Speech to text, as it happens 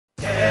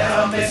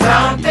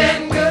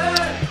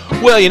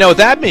Well, you know what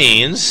that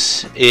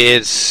means.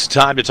 It's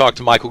time to talk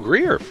to Michael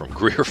Greer from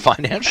Greer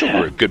Financial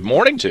Group. Good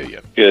morning to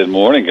you. Good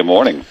morning. Good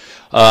morning.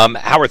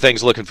 How are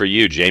things looking for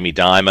you? Jamie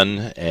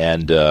Dimon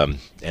and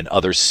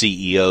other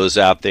CEOs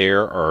out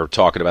there are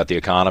talking about the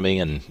economy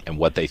and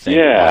what they think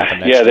will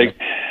happen next year.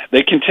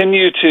 They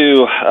continue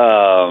to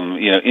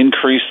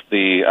increase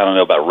the, I don't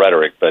know about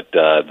rhetoric, but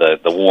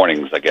the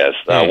warnings, I guess.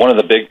 One of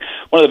the big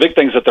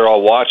things that they're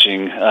all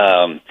watching.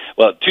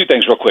 Well, two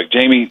things real quick.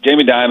 Jamie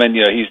Dimon,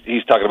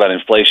 he's talking about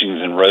inflation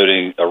is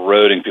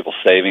eroding people's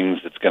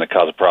savings. It's going to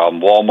cause a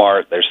problem.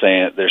 Walmart, they're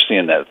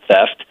seeing that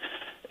theft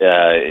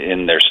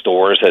in their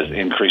stores has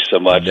increased so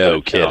much.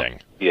 No kidding.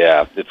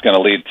 It's going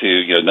to lead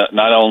to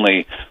not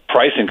only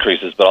price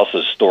increases but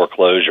also store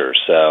closures.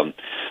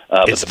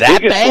 It's but the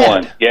that biggest bad?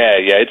 one,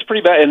 it's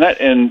pretty bad.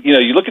 And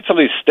you look at some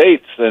of these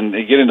states and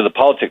you get into the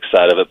politics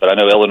side of it. But I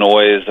know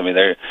Illinois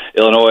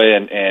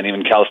and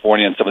even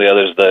California and some of the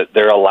others that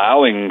they're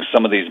allowing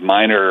some of these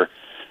minor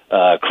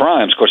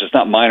crimes. Of course, it's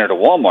not minor to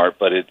Walmart,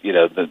 but if you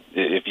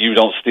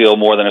don't steal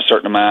more than a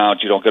certain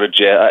amount, you don't go to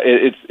jail.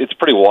 It's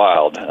pretty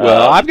wild.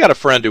 Well, I've got a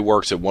friend who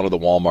works at one of the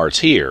Walmarts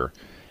here,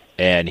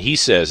 and he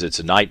says it's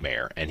a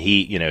nightmare. And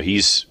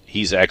he's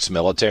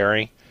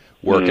ex-military,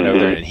 working over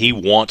there, and he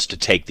wants to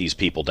take these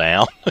people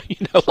down.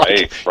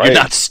 Right. You're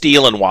not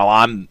stealing while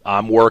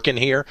I'm working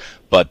here,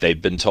 but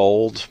they've been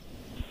told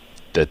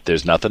that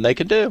there's nothing they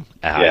can do.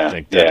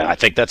 I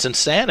think that's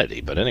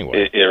insanity. But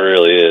anyway, it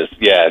really is.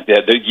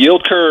 The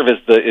yield curve is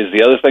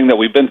the other thing that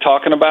we've been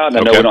talking about. And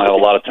I know we don't have a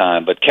lot of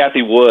time, but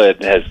Kathy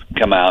Wood has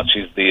come out.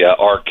 She's the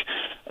ARC.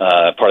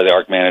 Part of the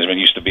ARC management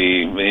used to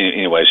be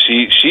anyway.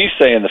 She's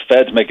saying the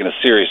Fed's making a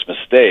serious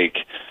mistake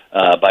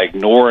by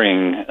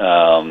ignoring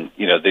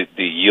the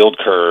yield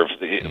curve,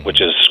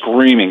 which is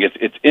screaming.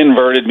 It's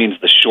inverted,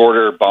 means the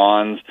shorter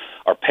bonds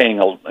are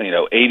paying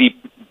 80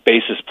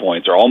 basis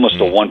points or almost a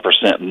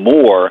 1%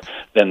 more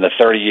than the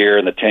 30-year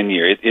and the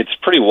 10-year. It's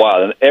pretty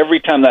wild. And every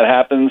time that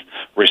happens,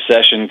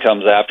 recession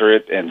comes after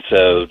it. And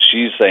so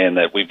she's saying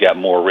that we've got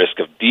more risk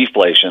of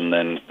deflation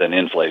than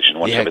inflation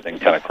once everything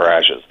kind of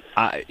crashes.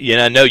 I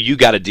know you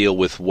got to deal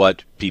with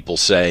what people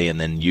say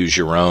and then use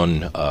your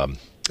own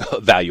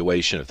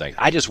evaluation of things.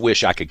 I just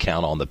wish I could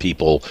count on the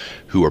people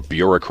who are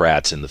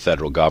bureaucrats in the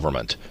federal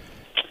government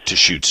to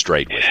shoot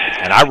straight with me.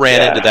 And I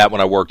ran into that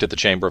when I worked at the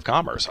Chamber of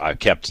Commerce. I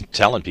kept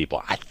telling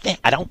people, I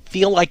don't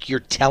feel like you're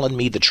telling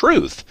me the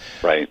truth.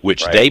 Right.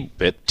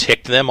 It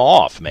ticked them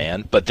off,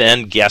 man. But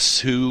then guess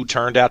who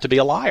turned out to be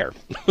a liar?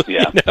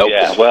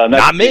 Well,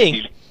 not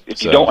me.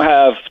 If you don't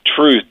have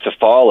truth to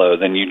follow,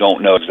 then you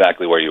don't know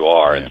exactly where you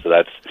are. And so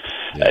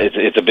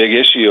it's a big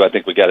issue I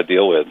think we got to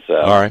deal with. So.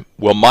 All right.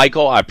 Well,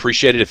 Michael, I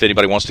appreciate it. If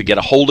anybody wants to get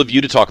a hold of you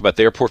to talk about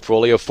their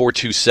portfolio,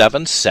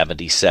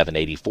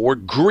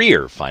 427-7784,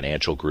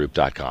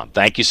 GreerFinancialGroup.com.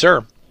 Thank you,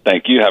 sir.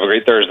 Thank you. Have a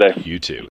great Thursday. You too.